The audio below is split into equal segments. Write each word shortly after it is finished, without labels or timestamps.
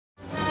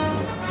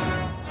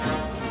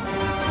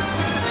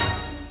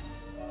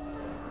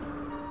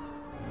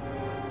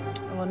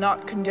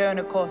not condone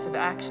a course of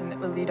action that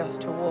will lead us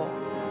to war.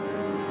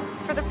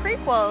 For the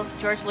prequels,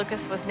 George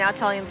Lucas was now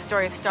telling the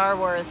story of Star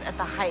Wars at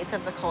the height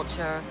of the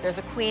culture. There's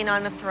a queen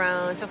on a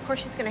throne, so of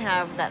course she's going to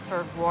have that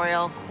sort of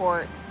royal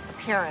court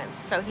appearance.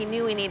 So he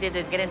knew he needed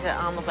to get into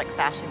almost like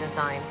fashion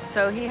design.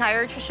 So he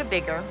hired Trisha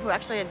Bigger, who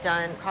actually had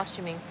done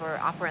costuming for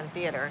opera and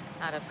theater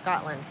out of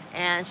Scotland.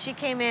 And she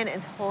came in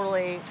and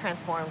totally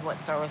transformed what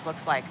Star Wars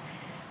looks like.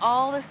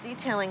 All this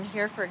detailing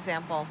here, for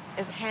example,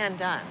 is hand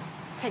done.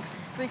 It takes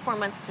 3-4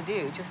 months to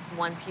do just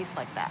one piece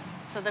like that.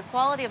 So the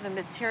quality of the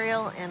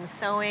material and the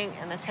sewing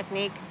and the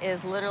technique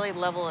is literally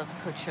level of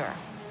couture.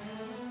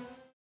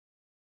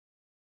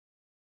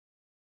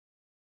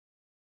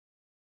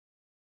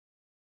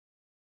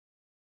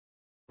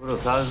 For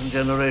 1,000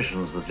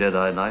 generations, the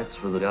Jedi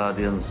Knights were the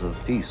guardians of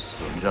peace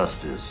and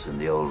justice in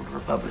the old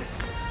Republic.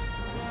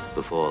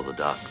 Before the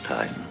dark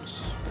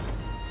times,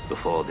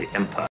 before the Empire.